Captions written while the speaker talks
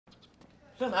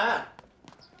盛楠，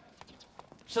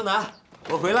盛楠，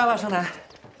我回来了，盛楠。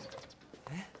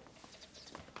哎，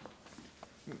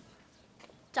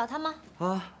找他吗？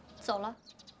啊，走了，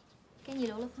给你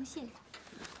留了封信。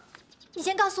你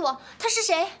先告诉我他是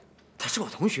谁？她是我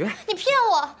同学。你骗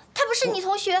我，她不是你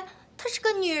同学，她是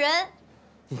个女人。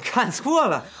你看错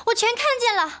了。我全看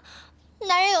见了，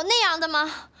男人有那样的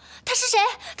吗？他是谁？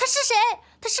他是谁？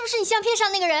他是不是你相片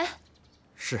上那个人？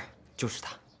是，就是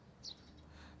他。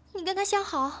你跟他相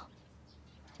好？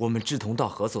我们志同道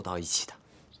合走到一起的，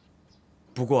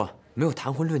不过没有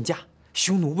谈婚论嫁，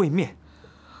匈奴未灭。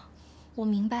我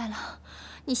明白了，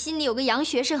你心里有个洋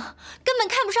学生，根本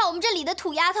看不上我们这里的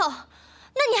土丫头。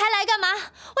那你还来干嘛？为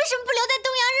什么不留在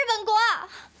东洋日本国啊？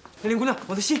林姑娘，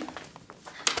我的信。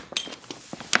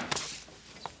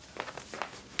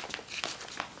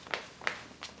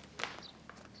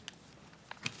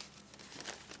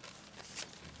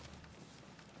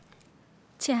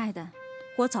亲爱的，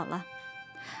我走了。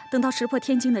等到石破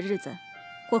天惊的日子，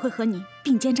我会和你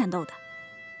并肩战斗的。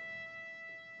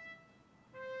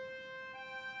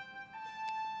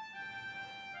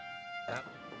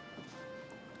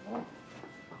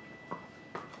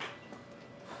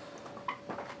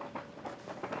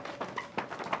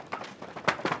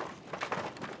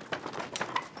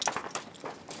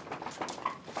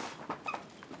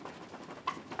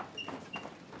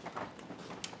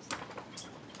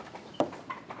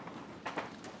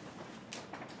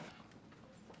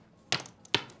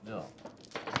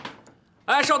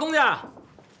哎，少东家，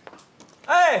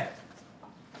哎，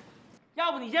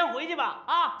要不你先回去吧，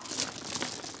啊，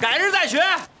改日再学。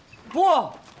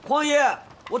不，黄爷，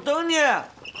我等你。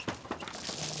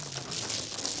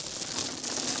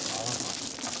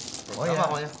黄爷，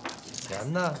黄爷，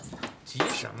钱呢？急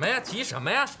什么呀？急什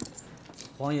么呀？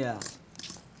黄爷，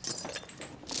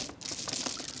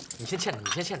你先欠着，你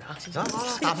先欠着啊！行，好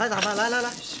了，打牌打牌，来来来，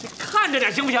你看着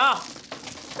点行不行？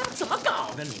那怎么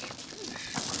搞的你？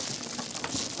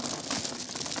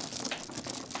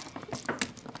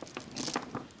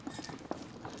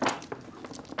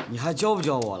你还教不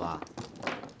教我了？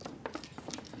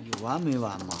有完没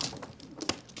完嘛？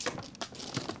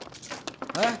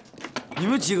哎，你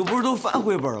们几个不是都翻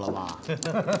回本了吗？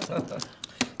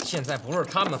现在不是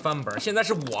他们翻本，现在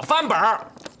是我翻本，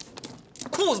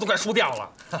裤子都快输掉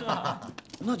了。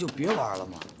那就别玩了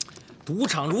嘛。赌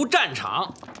场如战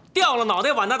场，掉了脑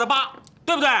袋碗大的疤，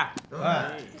对不对？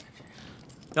对。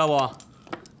要不，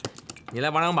你来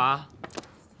玩两把？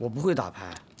我不会打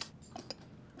牌。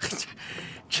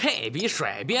这比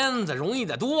甩鞭子容易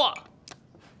得多。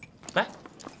来，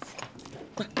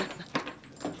哎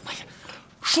呀，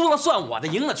输了算我的，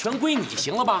赢了全归你，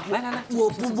行了吧？来来来，我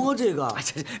不摸这个。哎，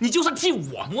你就算替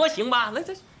我摸行吧？来，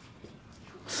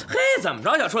嘿，怎么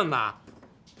着，小顺子？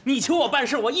你求我办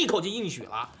事，我一口就应许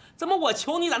了。怎么我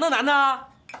求你咋那么难呢？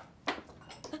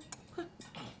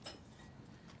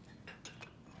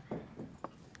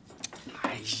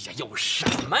哎呀，有什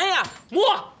么呀？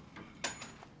摸。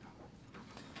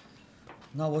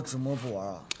那我只摸不玩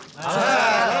啊！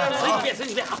随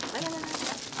你便，好，来。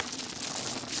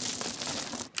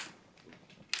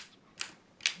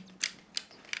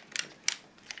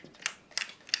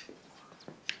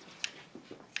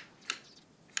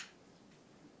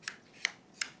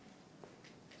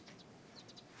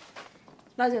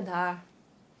老景台，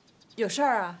有事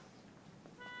儿啊？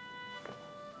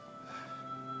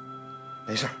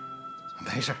没事儿，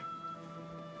没事儿。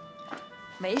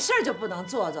没事儿就不能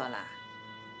坐坐了？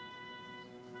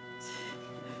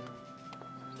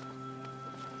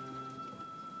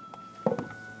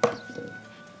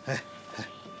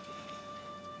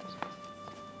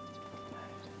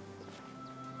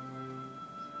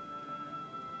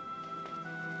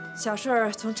小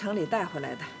顺从城里带回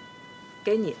来的，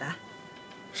给你的。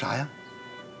啥呀？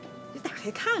你打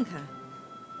开看看。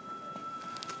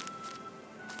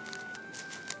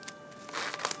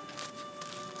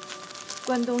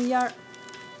关东烟儿。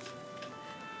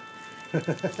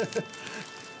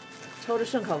抽着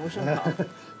顺口不顺口？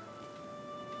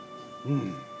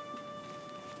嗯。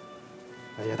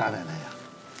哎呀，大奶奶呀，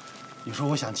你说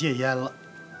我想戒烟了。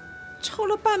抽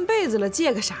了半辈子了，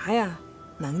戒个啥呀？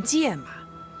能戒吗？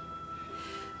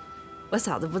我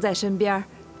嫂子不在身边，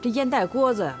这烟袋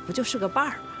锅子不就是个伴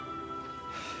儿吗？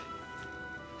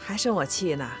还生我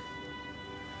气呢，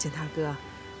景涛哥，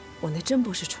我那真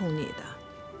不是冲你的。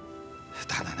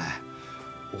大奶奶，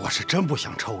我是真不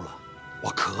想抽了，我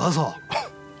咳嗽。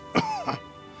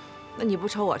那你不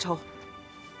抽我抽。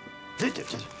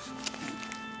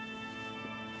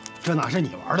这哪是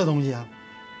你玩的东西啊？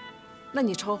那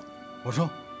你抽。我抽。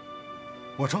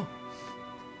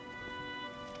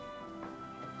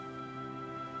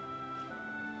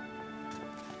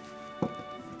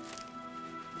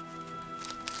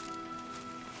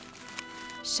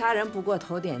杀人不过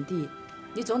头点地，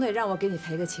你总得让我给你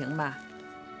赔个情吧？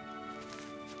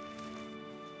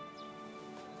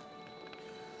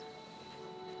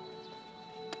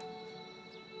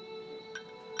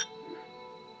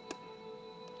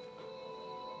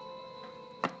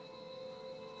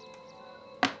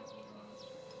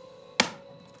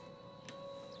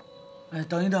哎，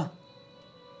等一等，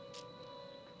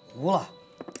糊了。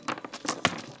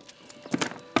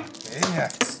给你。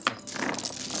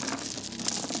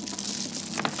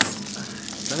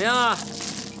怎么样啊？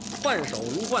换手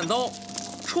如换刀，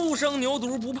初生牛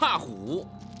犊不怕虎，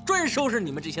专收拾你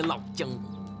们这些老江湖。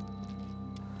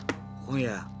红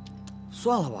爷，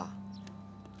算了吧，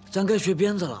咱该学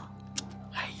鞭子了。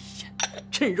哎呀，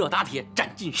趁热打铁，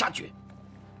斩尽杀绝。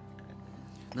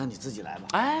那你自己来吧。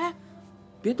哎，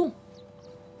别动。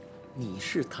你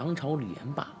是唐朝李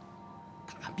元霸，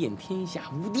打遍天下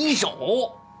无敌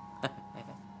手。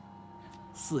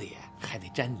四爷还得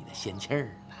沾你的仙气儿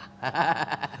呢。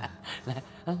来，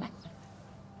来。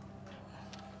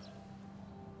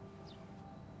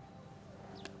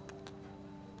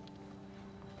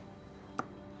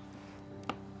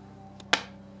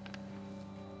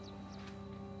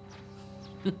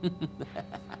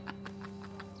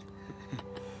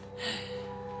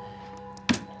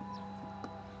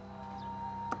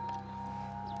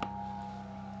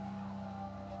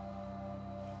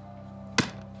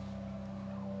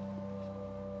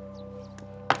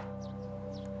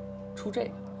出这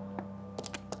个，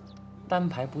单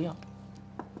牌不要。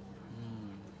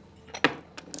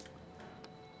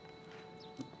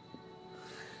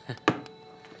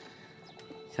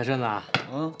小顺子，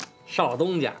少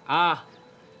东家啊，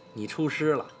你出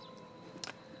师了。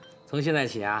从现在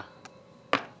起啊，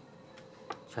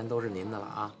全都是您的了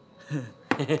啊。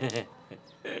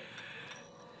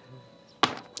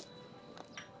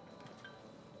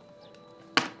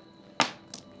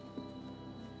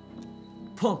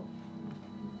碰。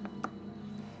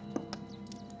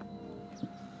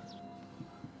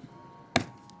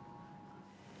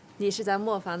你是咱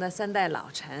磨坊的3代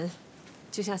老臣，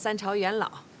就像3朝元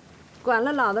老，管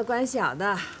了老的，管小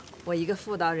的。我一个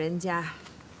妇道人家，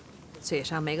嘴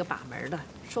上没个把门的，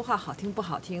说话好听不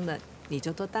好听的，你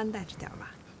就多担待着点吧。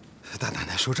大奶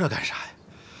奶说这干啥呀？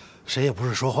谁也不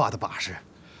是说话的把式。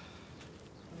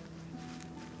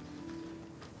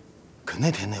可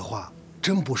那天那话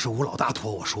真不是吴老大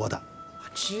托我说的。我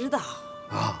知道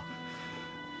啊，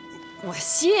我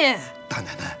信。大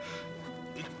奶奶。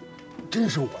真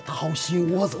是我掏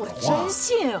心窝子的话，我真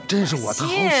信，真是我掏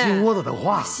心窝子的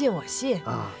话，我信，我信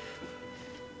啊！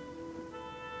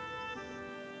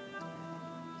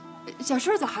小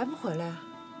顺咋还不回来啊？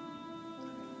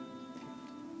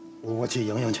我去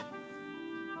迎迎去。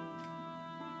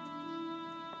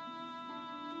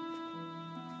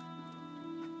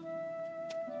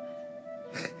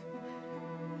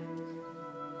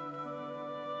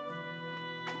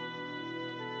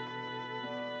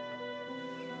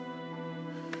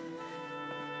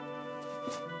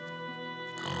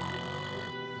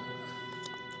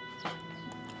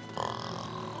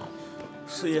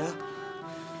四爷，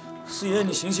四爷，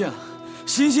你醒醒，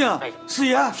醒醒！四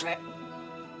爷，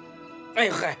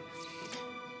哎嘿，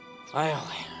哎呦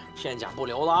嘿，片甲不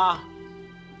留了啊！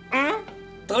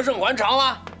得胜还朝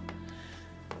了。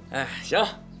哎，行，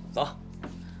走，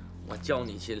我教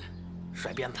你去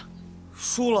甩鞭子。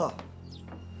输了。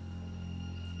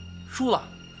输了。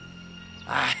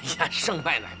哎呀，胜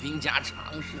败乃兵家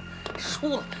常事，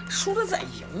输了再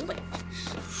赢呗。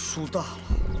输大了。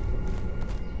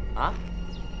啊？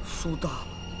输大了。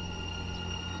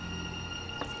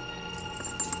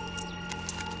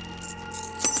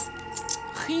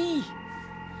嘿，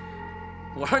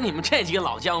我说你们这几个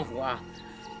老江湖啊，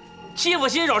欺负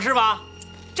新手是吧？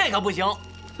这可不行。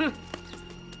哼，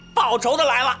报仇的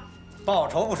来了。报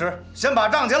仇不迟，先把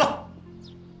账结了。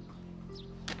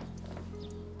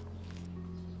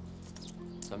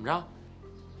怎么着？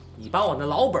你把我那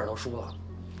老本都输了，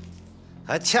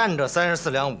还欠着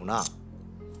34两5呢。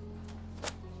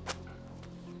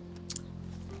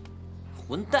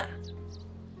混蛋！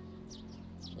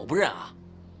我不认啊！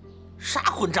啥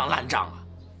混账烂账啊，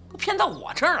都骗到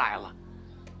我这儿来了！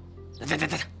来，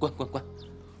滚，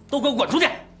都给我滚出去！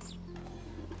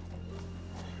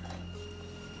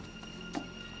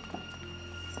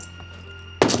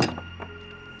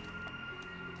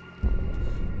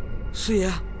四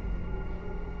爷，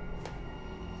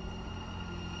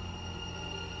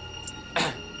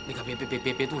那个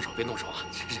别动手，别动手啊！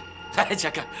是。哎，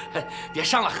这个，别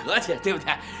伤了和气，对不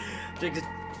对？这个，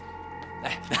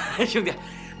哎，兄弟，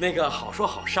那个好说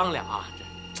好商量啊。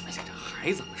哎呀，这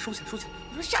孩子，收起来！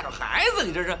你说吓着孩子，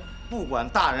你这是？不管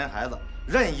大人孩子，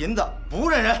认银子不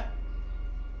认人。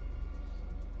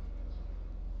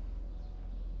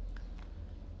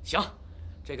行，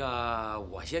这个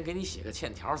我先给你写个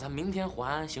欠条，咱明天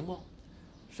还，行不？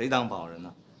谁当保人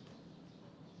呢？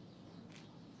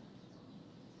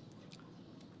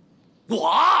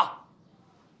我。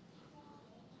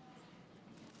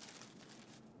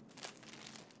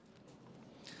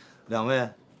两位，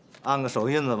按个手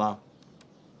印子吧。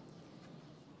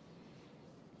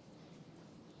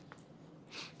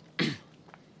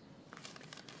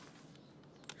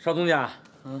少东家，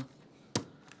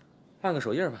按个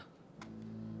手印吧。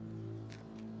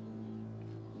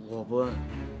我不按。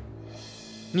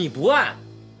你不按？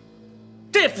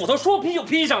这斧头说劈就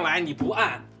劈上来，你不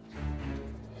按？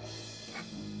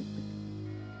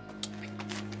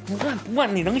不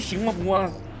按，你能行吗？不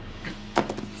按？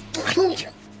不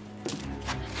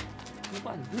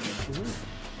按你能行吗？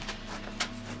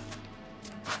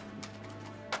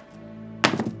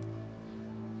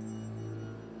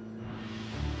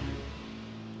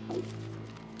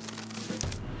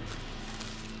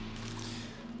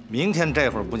明天这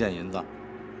会儿不见银子，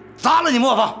砸了你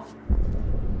磨坊！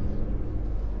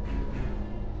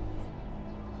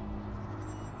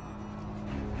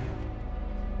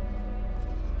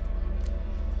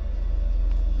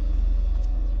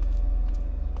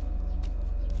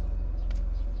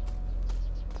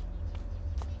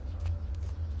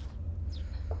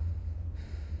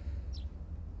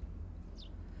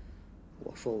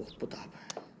我说我不打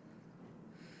牌，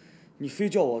你非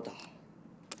叫我打。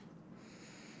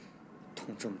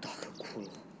捅这么大个窟窿，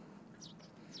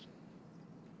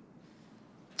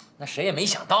那谁也没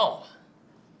想到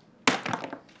啊！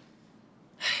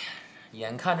哎呀，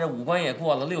眼看着5关也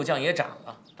过了，6将也斩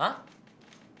了啊，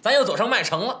咱又走上麦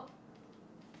城了，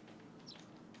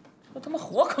这他妈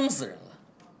活坑死人了！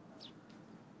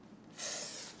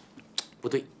不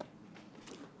对，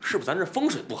是不是咱这风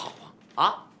水不好啊？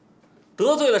啊，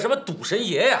得罪了什么赌神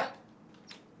爷呀？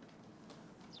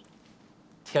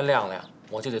天亮了呀！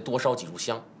我就得多烧几炷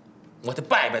香，我得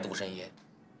拜拜赌神爷。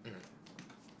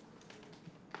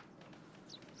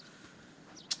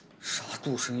啥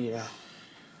赌神爷？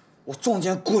我撞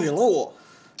见鬼了！我。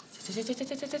行！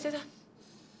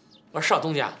我说少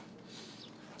东家，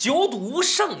酒赌无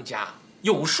胜家，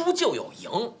有输就有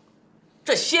赢，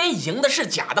这先赢的是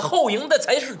假的，后赢的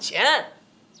才是钱，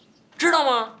知道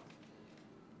吗？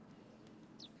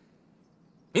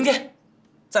明天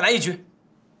再来一局，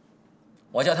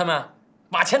我叫他们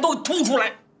把钱都吐出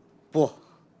来！不，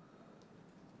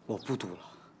我不赌了。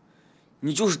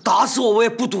你就是打死我，我也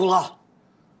不赌了。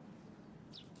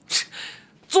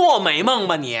做美梦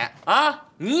吧你啊！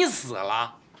你死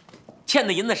了，欠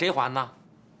的银子谁还呢？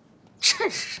真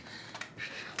是！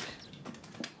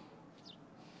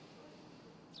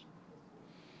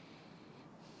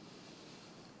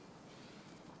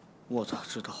我咋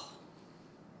知道？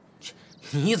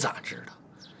你咋知道？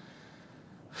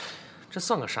这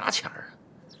算个啥钱儿啊？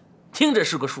听着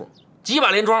是个数，几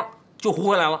把连庄就胡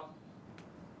回来了。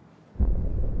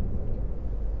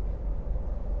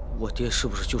我爹是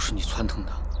不是就是你撺掇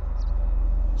的？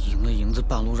赢了银子，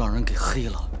半路让人给黑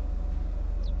了，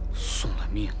送了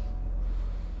命。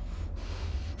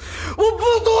我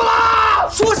不赌了，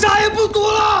说啥也不赌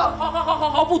了。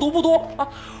好，不赌啊！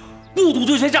不赌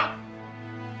就结账。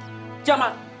这样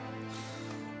吧，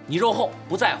你肉厚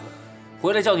不在乎，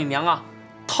回来叫你娘啊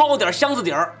掏点箱子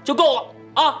底儿就够了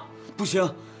啊！不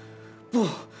行，不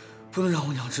能让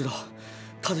我娘知道，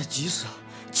她得急死，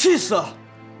气死。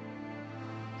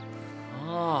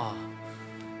哦，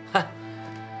嗨，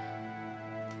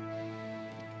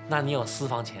那你有私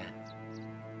房钱？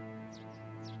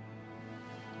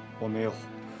我没有。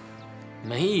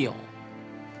没有？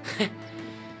嘿，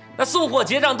那送货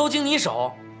结账都经你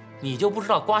手，你就不知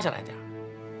道刮下来点？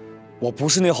我不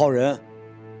是那号人，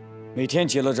每天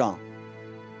结了账，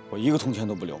我1个铜钱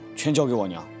都不留，全交给我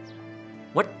娘。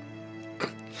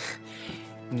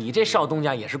你这少东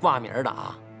家也是挂名的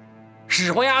啊，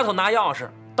使唤丫头拿钥匙，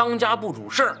当家不主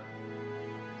事。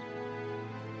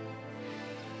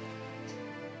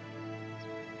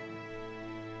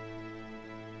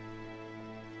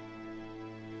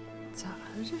咋了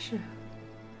这是？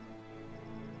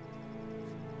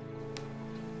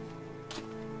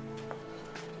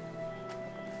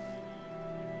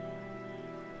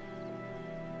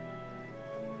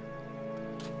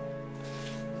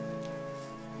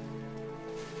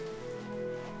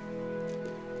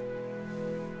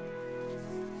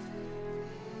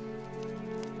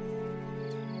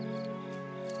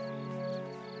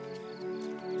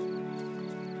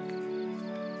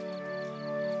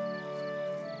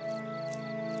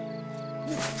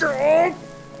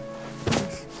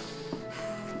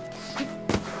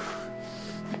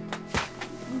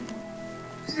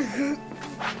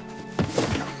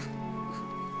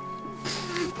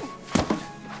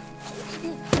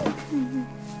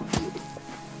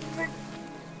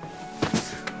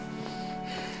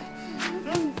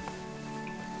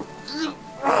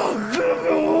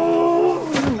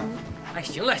哎，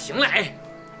行了行了，哎，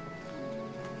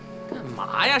干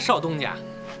嘛呀，少东家？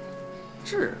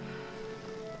是，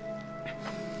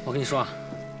我跟你说，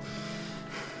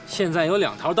现在有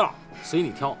2条道，随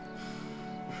你挑。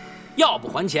要不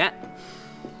还钱，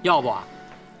要不啊，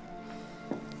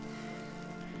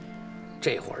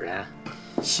这伙人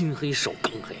心黑手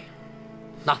更黑。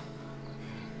那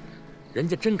人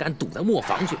家真敢堵在磨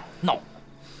坊去闹，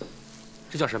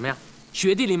这叫什么呀？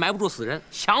雪地里埋不住死人，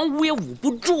墙捂也捂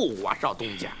不住啊！少东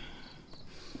家，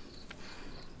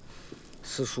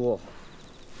四叔，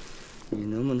你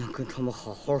能不能跟他们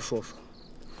好好说说，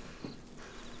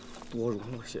多容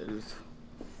我些日子？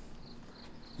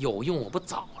有用我不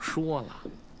早说了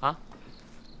啊！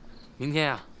明天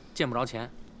呀，见不着钱，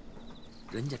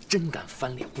人家真敢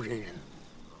翻脸不认人，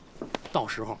到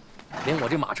时候连我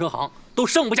这马车行都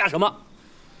剩不下什么。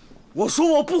我说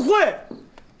我不会，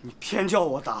你偏叫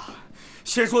我打。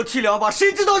先说踢2把，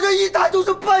谁知道这一打就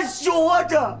是半宿啊！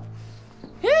这，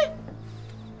哎，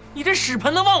你这屎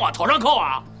盆子往我头上扣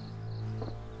啊！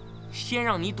先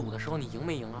让你赌的时候，你赢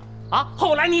没赢啊？啊！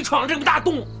后来你闯这个大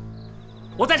洞，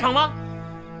我在场吗？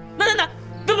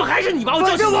那不还是你把我叫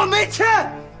醒？反正我没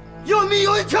钱，要命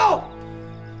有一条。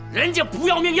人家不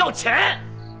要命要钱，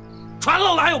船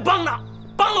漏了还有帮呢，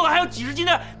帮漏了还有几十斤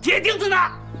的铁钉子呢。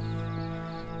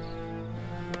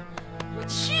我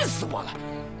气死我了！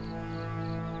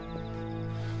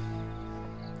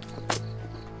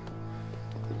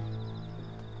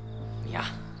你呀，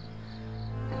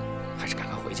还是赶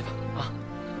快回去吧啊！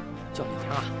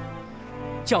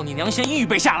叫你娘先预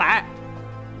备下来。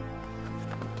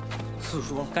四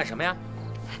叔，干什么呀？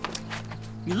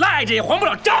你赖着也还不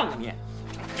了账啊！你，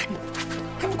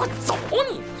赶紧快走！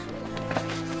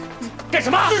你干什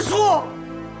么？四叔，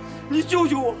你救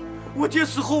救我！我爹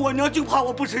死后，我娘就怕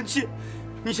我不成器，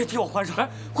你先替我还上，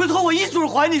回头我一准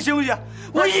还你，行不行？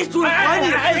我一准还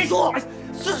你，四叔，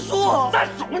四叔，再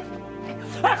走！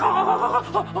哎，好，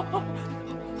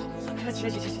起，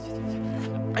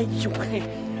哎呦嘿，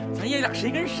咱爷俩谁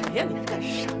跟谁呀？你干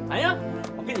什么呀？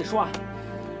我跟你说啊。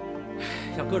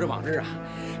要搁着往日啊，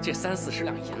这30、40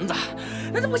两银子，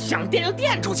那我想垫就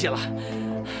垫出去了。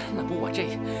那不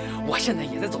我现在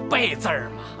也在走背字儿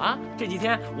嘛啊！这几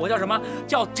天我叫什么？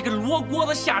叫这个罗锅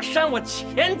子下山，我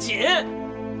钱紧。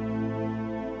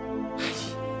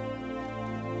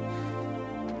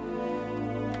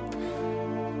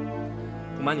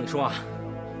不瞒你说啊，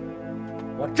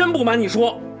我真不瞒你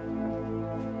说，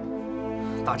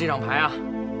打这场牌啊，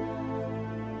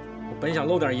我本想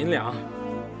搂点银两。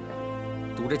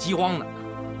堵着饥荒呢，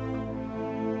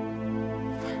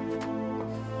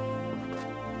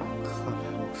看来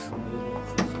我是没路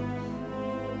可走。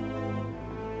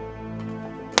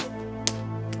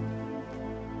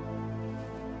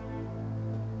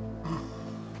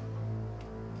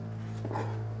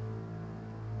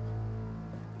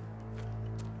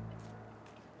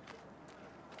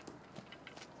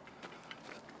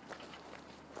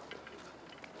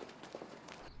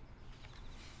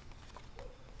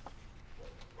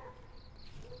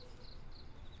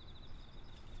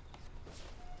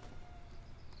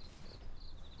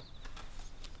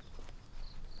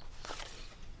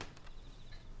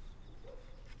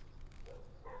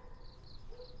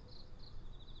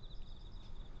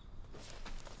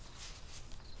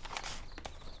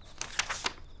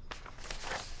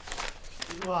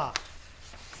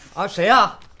啊，谁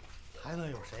呀？还能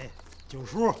有谁？九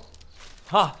叔。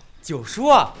啊，九叔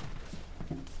啊！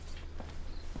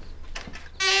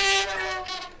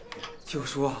九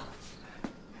叔，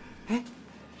哎，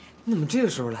你怎么这个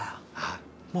时候来啊？啊，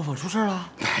磨坊出事了？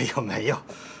没有，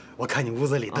我看你屋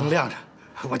子里灯亮着，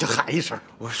我就喊一声。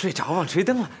我睡着忘吹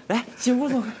灯了。来，进屋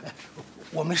坐。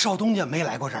我们少东家没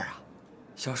来过这儿啊？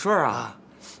小顺儿啊，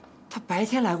他白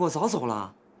天来过，早走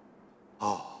了。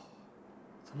哦，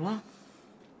怎么了？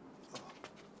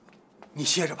你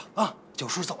歇着吧啊，九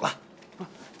叔走了。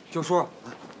九叔，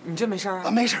你真没事啊？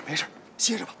没事，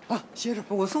歇着吧啊，歇着吧。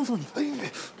我送你。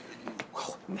哎，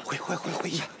快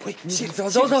回，歇着。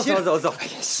走。哎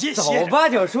呀，歇走吧，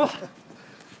九叔。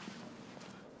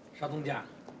少东家，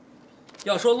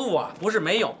要说路啊，不是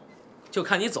没有，就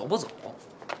看你走不走。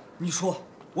你说，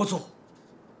我走。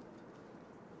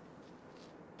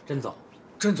真走？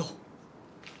真走。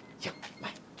行，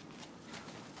来。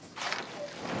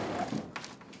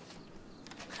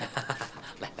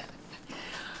来，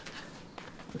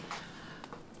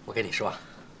我跟你说，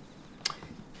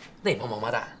那帮王八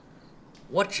蛋，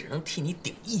我只能替你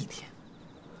顶1天，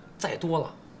再多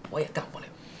了我也干不了。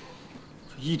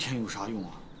一天有啥用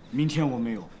啊？明天我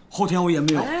没有，后天我也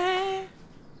没有。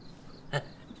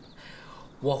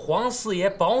我黄四爷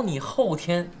保你后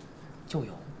天就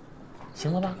有，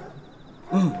行了吧？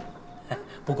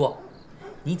不过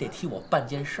你得替我办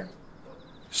件事儿。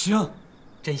行，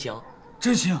真行，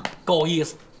真行，够意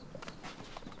思。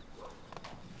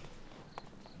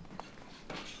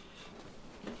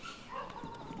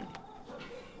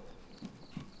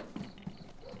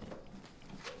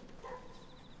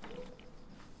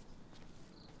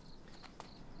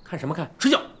看什么看？睡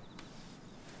觉。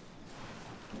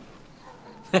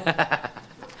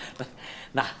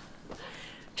那，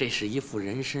这是一副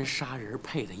人参杀人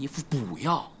配的一副补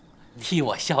药，替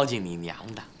我孝敬你娘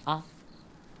的啊。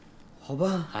好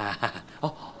吧。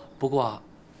哦，不过，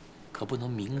可不能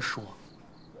明说。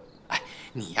哎，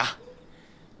你呀，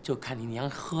就看你娘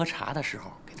喝茶的时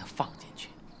候给她放进去，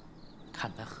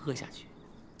看她喝下去，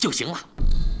就行了。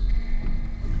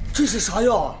这是啥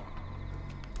药啊？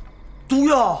毒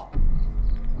药？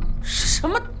什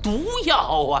么毒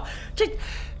药啊？这，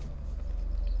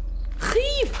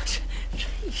嘿吧，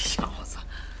这小子，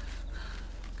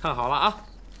看好了啊！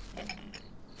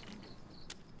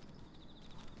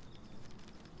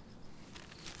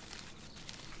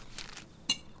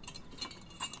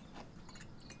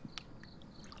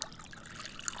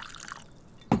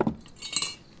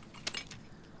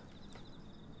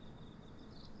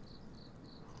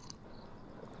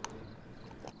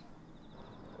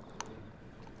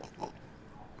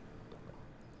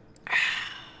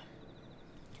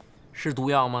是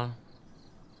毒药吗？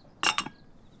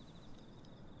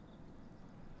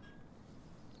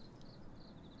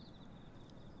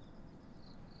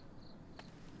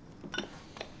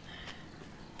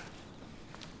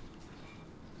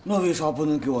那为啥不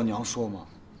能给我娘说吗？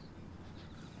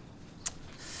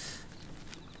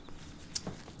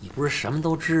你不是什么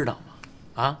都知道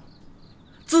吗？啊！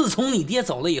自从你爹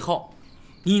走了以后，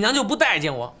你娘就不待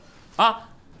见我，啊！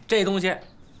这东西，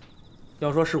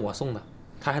要说是我送的。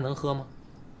他还能喝吗？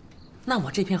那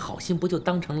我这片好心不就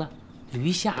当成了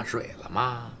驴下水了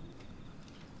吗？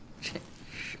真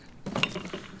是，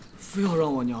非要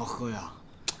让我娘喝呀？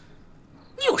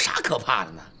你有啥可怕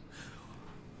的呢？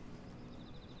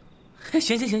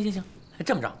行，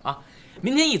这么着啊，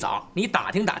明天一早你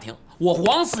打听打听，我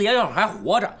黄四爷要是还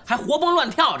活着，还活蹦乱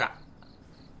跳着，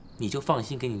你就放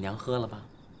心给你娘喝了吧。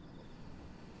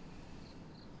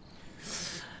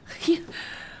嘿，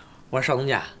我说少东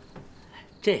家。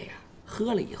这样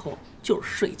喝了以后就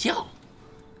是睡觉，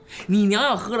你娘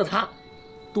要喝了它，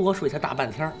多睡它大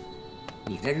半天，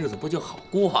你这日子不就好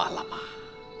过了吗？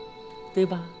对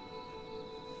吧？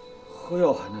喝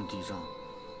药还能抵账，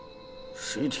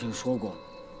谁听说过？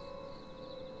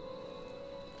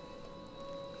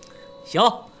行。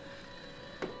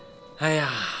哎呀，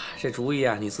这主意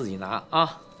啊你自己拿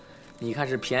啊，你看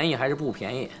是便宜还是不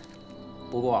便宜？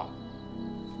不过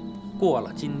过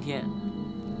了今天。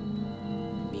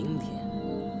明天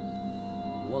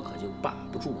我可就把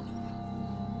不住你了。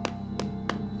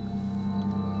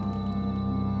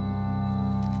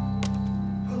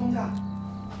少东家，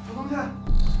少东家，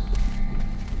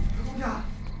少东家，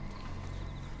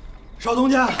少东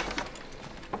家，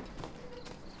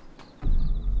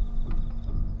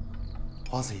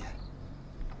黄四爷，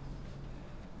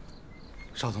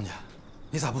少东家，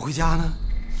你咋不回家呢？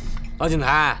老景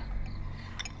台，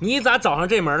你咋找上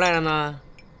这门来了呢？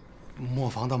磨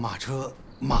坊的马车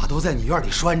马都在你院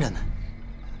里拴着呢。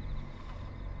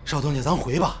少东家，咱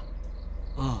回吧。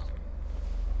啊。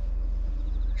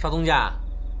少东家，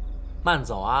慢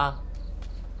走啊。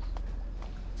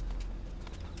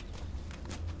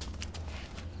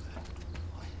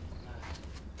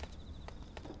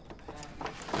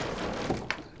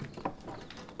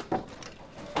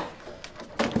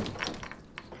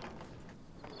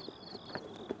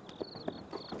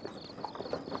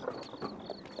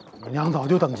你娘早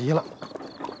就等急了，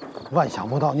万想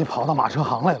不到你跑到马车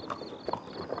行来了。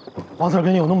王四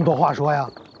跟你有那么多话说呀？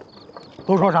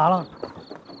都说啥了？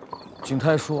景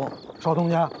泰说：“少东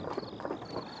家，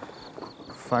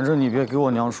反正你别给我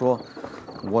娘说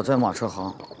我在马车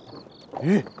行。”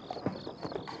鱼，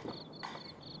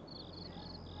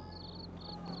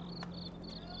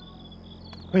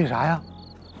为啥呀？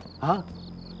啊？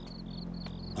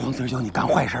黄四叫你干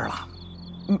坏事了？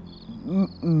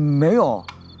没有。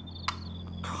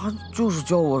他就是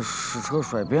叫我使车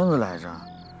甩鞭子来着。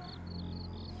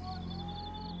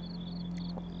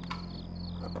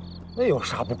那有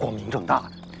啥不光明正大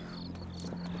的？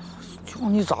叫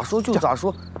你咋说就咋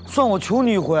说，算我求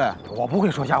你一回。我不会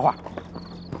说瞎话。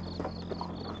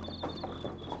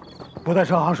不在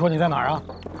车行说你在哪儿啊？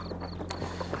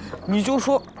你就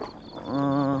说，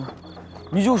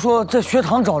你就说在学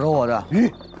堂找着我的。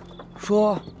咦，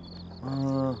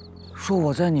说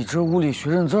我在你这屋里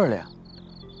学认字了。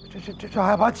这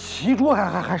还把棋桌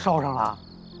还烧上了。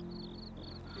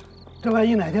这万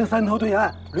一哪天三头对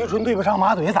岸，驴唇对不上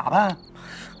马嘴咋办？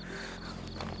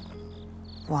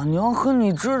我娘和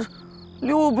你这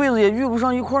6辈子也遇不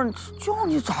上一块儿，叫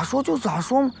你咋说就咋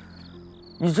说嘛。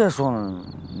你再说呢，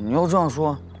你要这样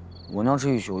说，我娘这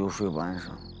一宿又睡不安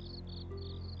生。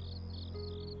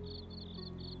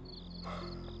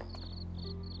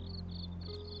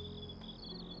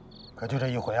可就这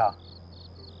一回啊？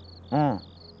嗯。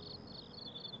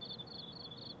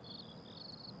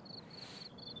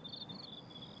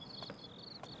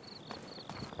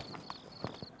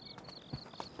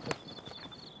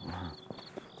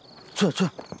去。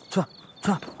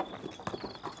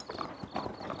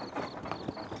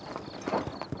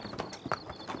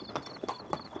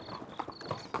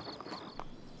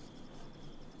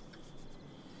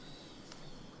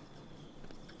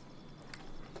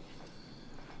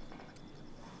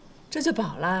这就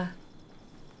饱了？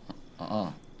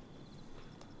啊。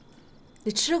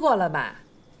你吃过了吧？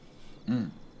嗯。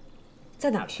在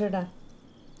哪儿吃的？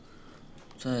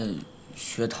在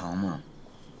学堂嘛。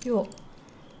哟，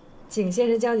景先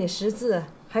生教你识字，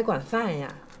还管饭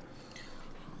呀？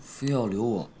非要留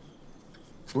我，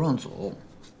不让走。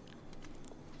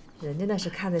人家那是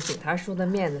看在景堂叔的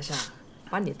面子上，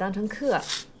把你当成客了。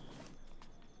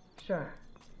顺儿，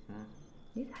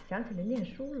你咋想起来念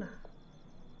书了？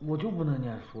我就不能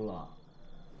念书了。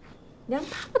娘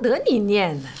巴不得你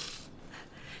念呢，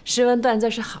识文断字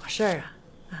是好事儿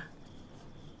啊！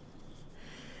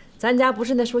咱家不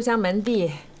是那书香门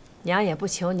第，娘也不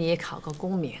求你考个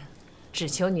功名，只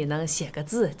求你能写个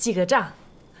字、记个账，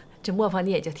这磨坊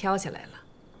你也就挑起来了。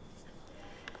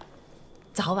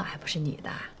早晚还不是你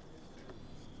的。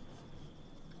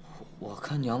我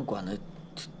看娘管的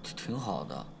挺好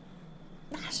的。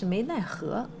那是没奈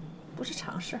何，不是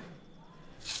常事儿。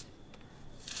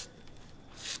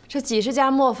这几十家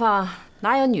磨坊，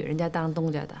哪有女人家当东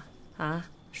家的啊？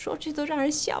说出去都让人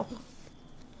笑话。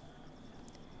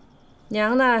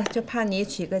娘呢，就怕你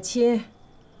娶个亲，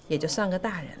也就算个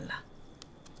大人了。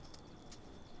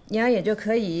娘也就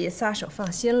可以撒手放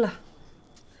心了。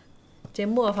这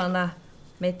磨坊呢，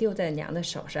没丢在娘的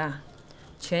手上，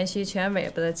全须全尾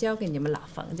巴的交给你们老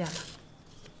冯家了。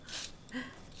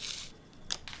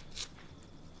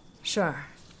顺儿，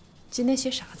今天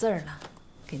学啥字儿了？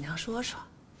给娘说说。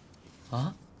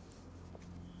啊？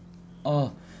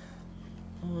哦，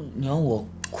娘，我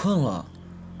困了。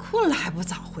困了还不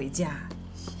早回家？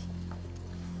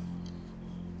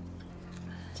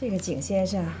这个景先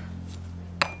生，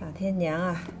哪天娘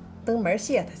啊登门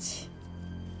谢他去。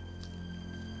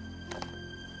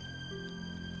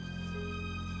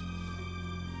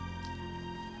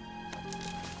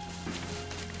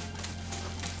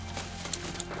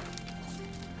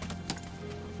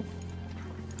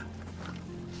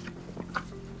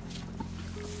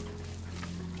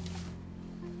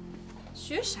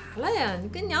学啥了呀？你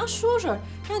跟娘说说，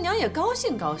让娘也高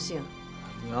兴高兴。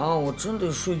娘，我真得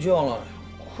睡觉了，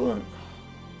困。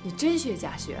你真学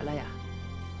假学了呀？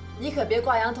你可别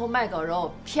挂羊头卖狗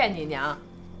肉，骗你娘。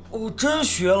我真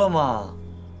学了吗？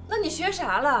那你学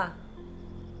啥了？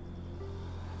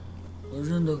我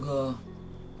认得个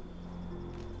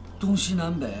东西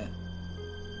南北。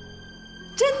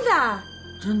真的？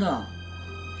真的。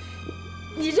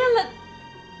你认了？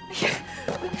哎呀！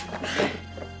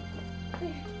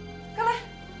快来，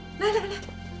来，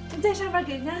你在上面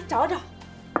给娘找找。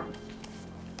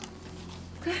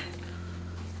快。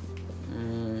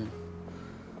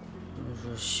这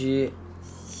是西，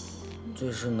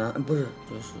这是南，不是，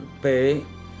这是北，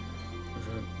这是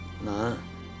南。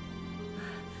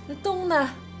那东呢？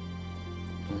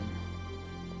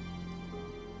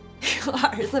我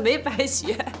儿子没白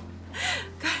学。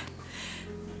快，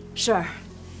顺儿，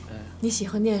你喜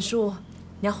欢念书，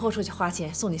娘豁出去花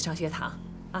钱送你上学堂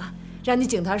啊，让你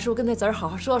景堂叔跟那侄儿好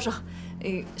好说说，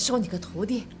收你个徒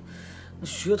弟。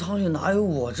学堂里哪有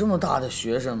我这么大的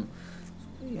学生？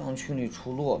羊群里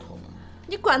出骆驼呢。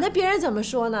你管他别人怎么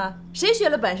说呢？谁学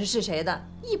了本事是谁的，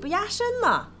艺不压身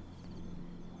嘛。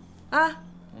啊，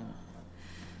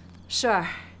顺儿，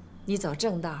你走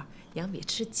正道，娘比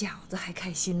吃饺子还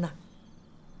开心呢。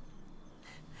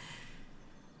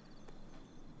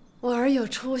我儿有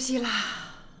出息啦，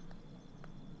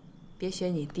别学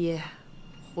你爹，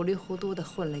糊里糊涂的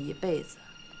混了一辈子，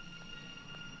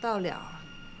到了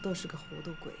都是个糊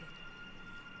涂鬼。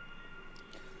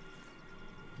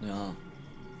娘，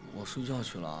我睡觉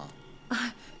去了啊。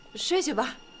啊，睡去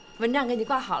吧，蚊帐给你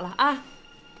挂好了啊。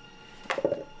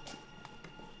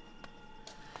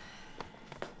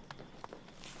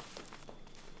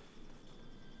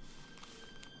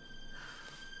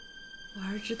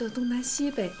知道东南西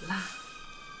北了。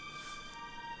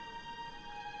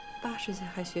80岁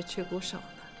还学吹鼓手呢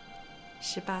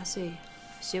，18岁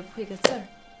学不会个字儿。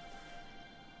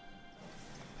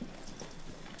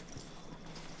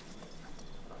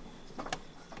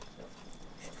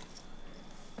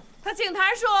他井台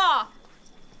叔，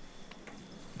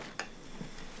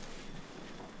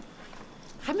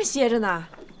还没歇着呢。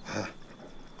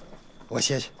我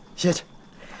歇歇，歇歇。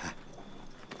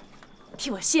替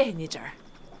我谢谢你侄儿，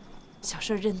小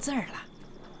顺认字儿了。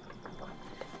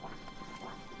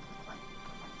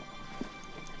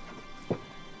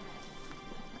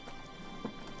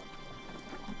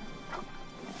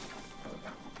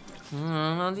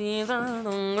滴噔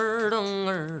噔儿噔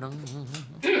儿噔。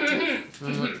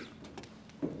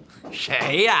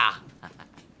谁呀？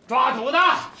抓赌的。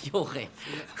哟嘿，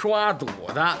抓赌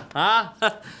的啊！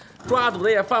抓赌的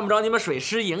也犯不着你们水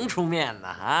师营出面呢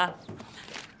啊！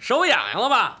手痒痒了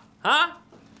吧？啊，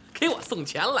给我送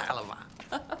钱来了吧？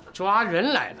抓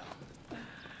人来了。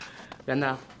人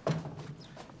呢？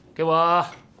给我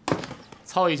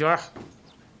凑一局。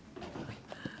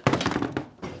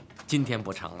今天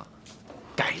不成了，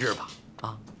改日吧。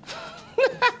啊！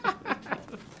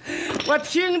我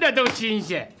听着都新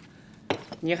鲜。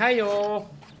你还有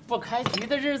不开局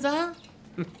的日子？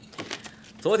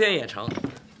昨天也成，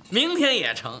明天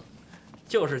也成，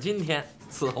就是今天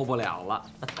伺候不了了。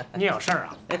你有事儿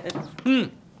啊？嗯。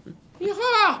你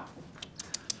好。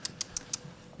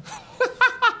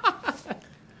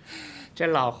这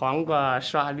老黄瓜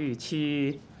刷绿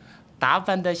漆，打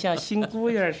扮得像新姑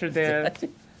爷似的。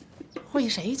会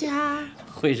谁家？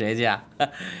会谁家？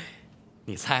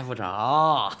你猜不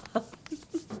着。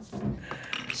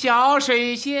小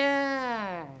水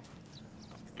仙。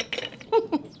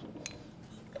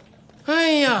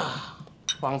哎呀，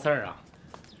黄四儿啊，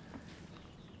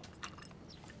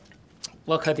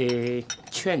我可得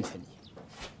劝劝你，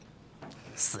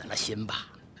死了心吧。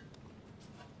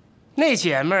那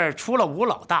姐们儿除了吴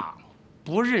老大，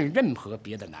不认任何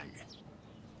别的男人。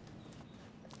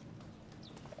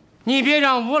你别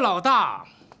让吴老大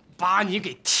把你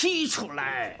给踢出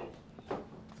来。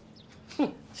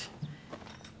哼，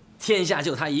天下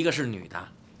就她一个是女的，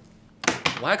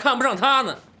我还看不上她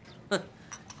呢。哼，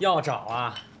要找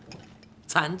啊，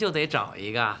咱就得找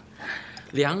一个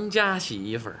良家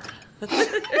媳妇儿。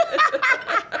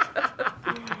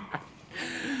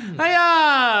哎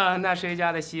呀，那谁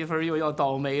家的媳妇儿又要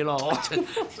倒霉喽？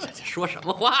这说什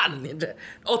么话呢？您这……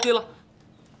哦，对了，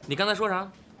你刚才说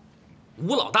啥？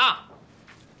吴老大，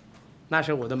那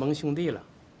是我的盟兄弟了。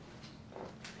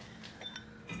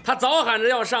他早喊着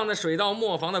要上那水道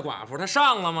磨坊的寡妇，他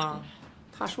上了吗？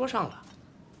他说上了。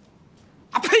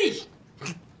啊呸！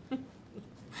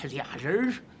俩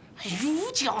人还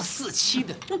如胶似漆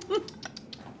的，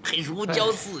还如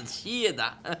胶似漆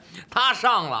的。他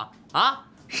上了啊？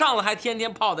上了还天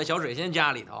天泡在小水仙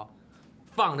家里头，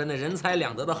放着那人财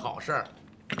两得的好事儿，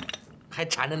还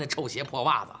缠着那臭鞋破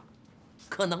袜子，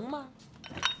可能吗？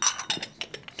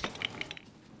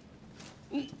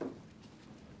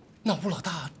那吴老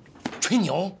大吹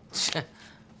牛，切，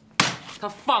他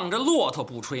放着骆驼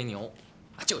不吹牛，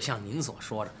就像您所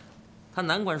说的，他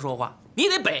南关说话，你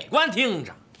得北关听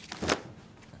着。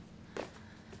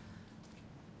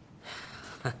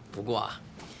不过，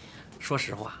说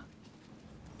实话，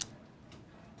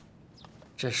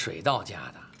这水道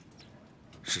家的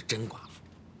是真寡妇，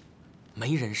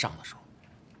没人上的手。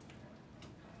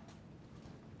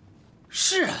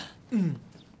是啊，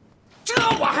这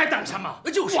我还等什么？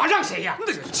就是我让谁呀？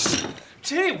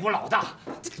这吴老大，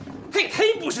他也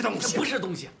忒不是东西，不是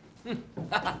东西。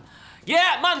爷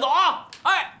慢走啊！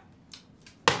哎，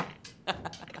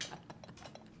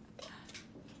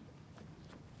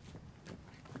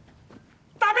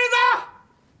大妹子，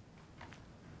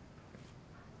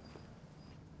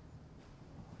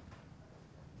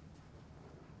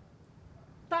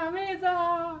大妹子。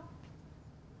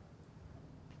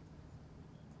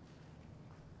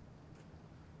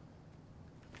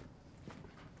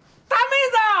大妹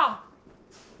子，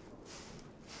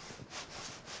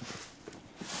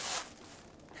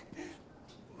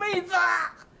妹子，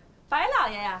白老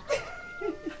爷呀，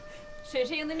水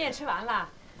师营的面吃完了，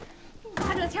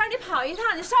大热天你跑一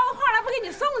趟，你捎个话来不给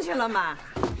你送去了吗？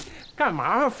干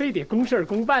嘛非得公事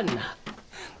公办呢？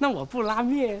那我不拉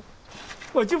面，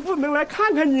我就不能来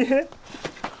看看你？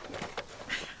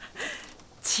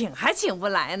请还请不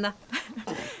来呢？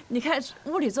你看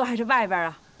屋里坐还是外边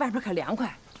啊？外边可凉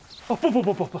快。哦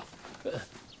不，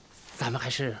咱们还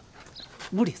是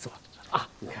屋里坐啊！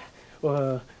你看，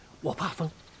我怕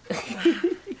风。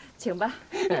请吧。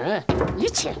你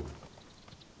请。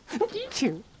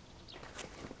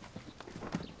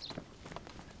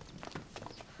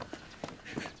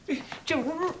这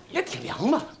屋也挺凉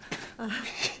嘛。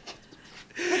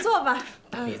快坐吧。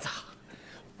大妹子，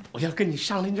我要跟你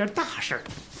商量一件大事儿。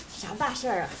啥大事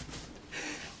儿啊？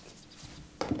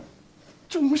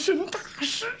终身大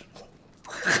事。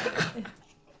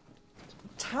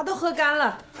茶都喝干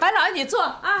了，白老爷你坐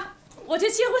啊，我去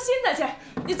沏壶新的去。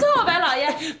你坐吧，白老爷。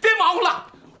别忙活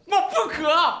了，我不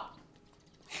渴。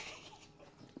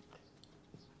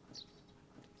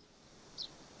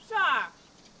顺儿，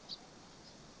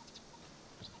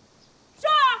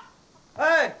顺儿，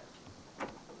哎，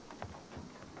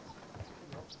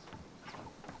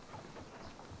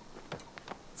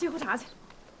沏壶茶去。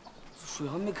水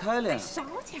还没开嘞。烧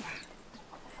去吧。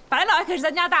白老爷可是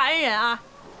咱家大恩人啊，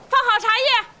放好茶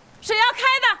叶，水要开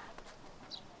的。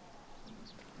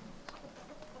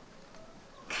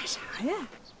干啥呀？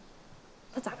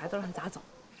他咋来都让他咋走。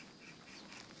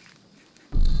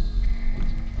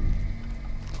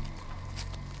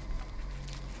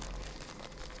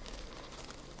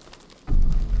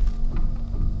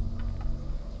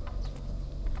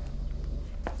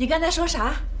你刚才说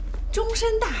啥？终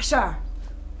身大事儿，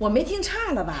我没听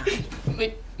差了吧？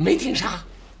没听差。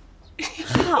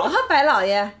好啊，白老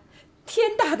爷，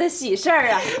天大的喜事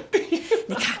儿啊！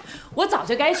你看，我早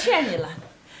就该劝你了。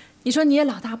你说你也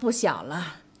老大不小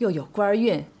了，又有官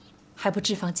运，还不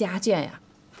置放家眷呀？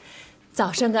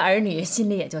早生个儿女，心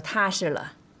里也就踏实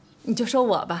了。你就说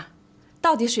我吧，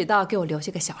到底水道给我留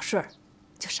下个小顺儿，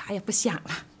就啥也不想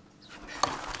了。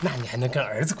那你还能跟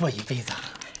儿子过一辈子？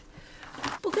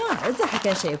不跟儿子还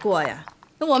跟谁过呀？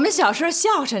我们小顺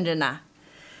孝顺着呢，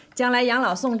将来养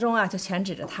老送终啊，就全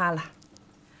指着他了。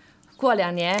过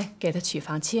2年给他娶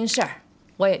房亲事儿，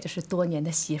我也就是多年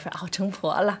的媳妇熬成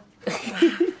婆了。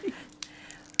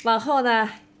往后呢，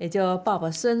也就抱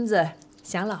抱孙子，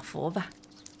享老福吧。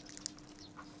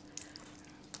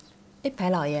哎，白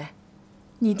老爷，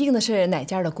你定的是哪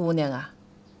家的姑娘啊？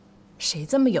谁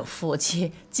这么有福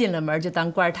气，进了门就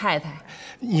当官太太？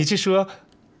你这说，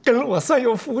跟了我算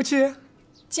有福气？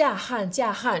嫁汉，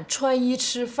穿衣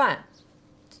吃饭，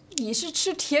你是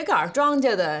吃铁杆庄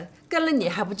稼的，跟了你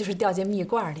还不就是掉进蜜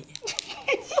罐里？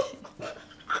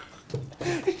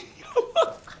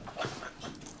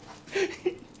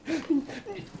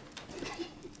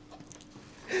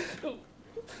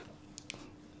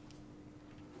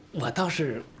我倒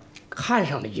是看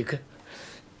上了一个，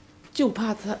就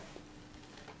怕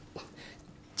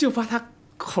他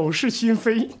口是心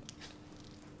非。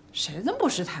谁这么不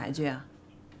识抬举啊？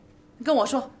你跟我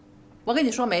说，我跟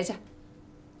你说媒去，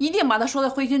一定把他说的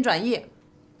回心转意。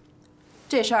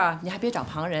这事儿啊，你还别找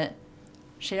旁人，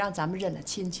谁让咱们认了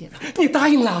亲戚了？你答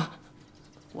应了？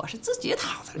我是自己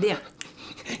讨的令。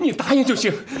你答应就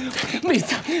行，妹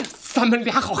子，咱们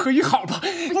俩好合一好吧？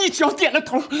你只要点了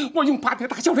头，我用8抬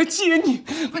大轿来接你。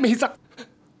妹子，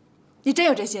你真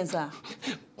有这心思啊？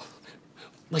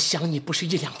我想你不是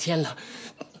1、2天了，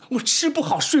我吃不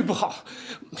好睡不好。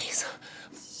妹子，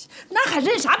那还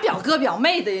认啥表哥表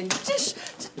妹的呀？你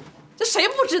这谁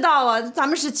不知道啊？咱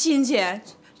们是亲戚，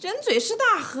人嘴是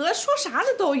大河，说啥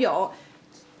的都有。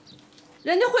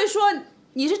人家会说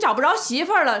你是找不着媳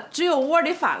妇儿了，只有窝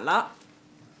里反了。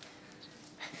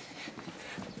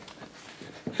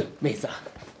妹子，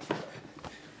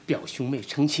表兄妹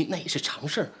成亲那也是常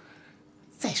事儿。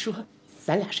再说，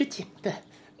咱俩是假的，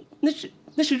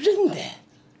那是认的。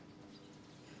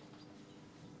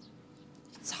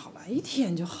早来1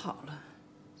天就好了。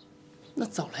那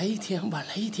早来1天，晚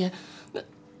来1天，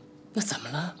那怎么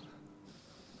了？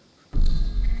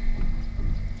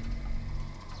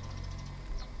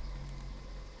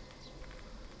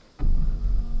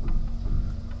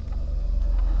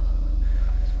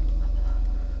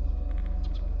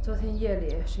昨天夜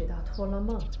里水道托了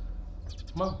梦，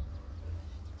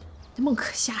那梦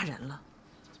可吓人了。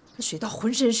这水道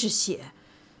浑身是血。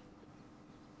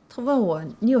他问我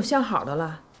你有相好的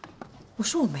了，我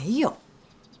说我没有。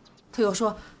他又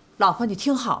说，老婆你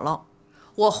听好了，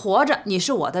我活着你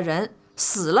是我的人，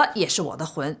死了也是我的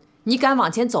魂。你敢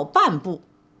往前走半步，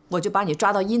我就把你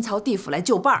抓到阴曹地府来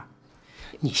就伴儿。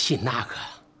你信那个？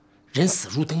人死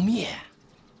如灯灭。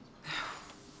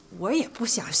我也不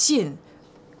想信。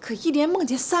可一连梦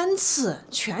见3次，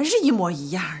全是一模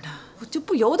一样的，我就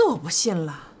不由得我不信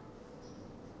了。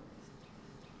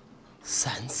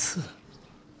3次，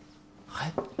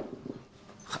还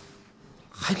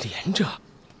连着。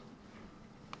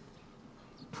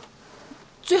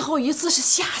最后一次是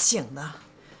吓醒的。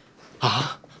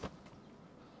啊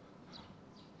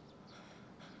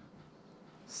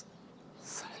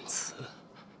？3次。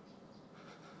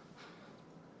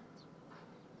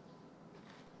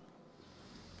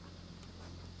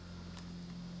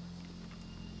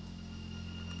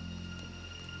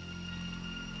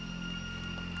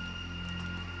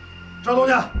少东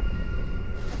家，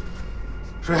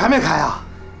水还没开啊？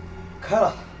开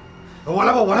了。我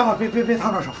来吧，别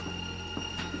烫着手。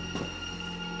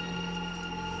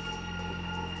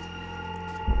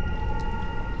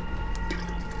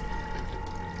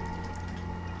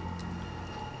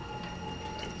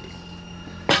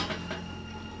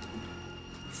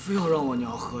非要让我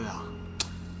娘喝呀？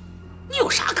你有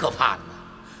啥可怕的呢？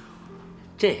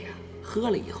这个喝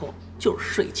了以后就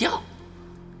是睡觉，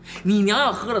你娘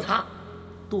要喝了它，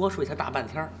多睡它大半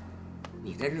天，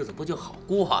你这日子不就好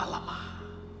过了吗？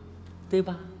对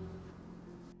吧？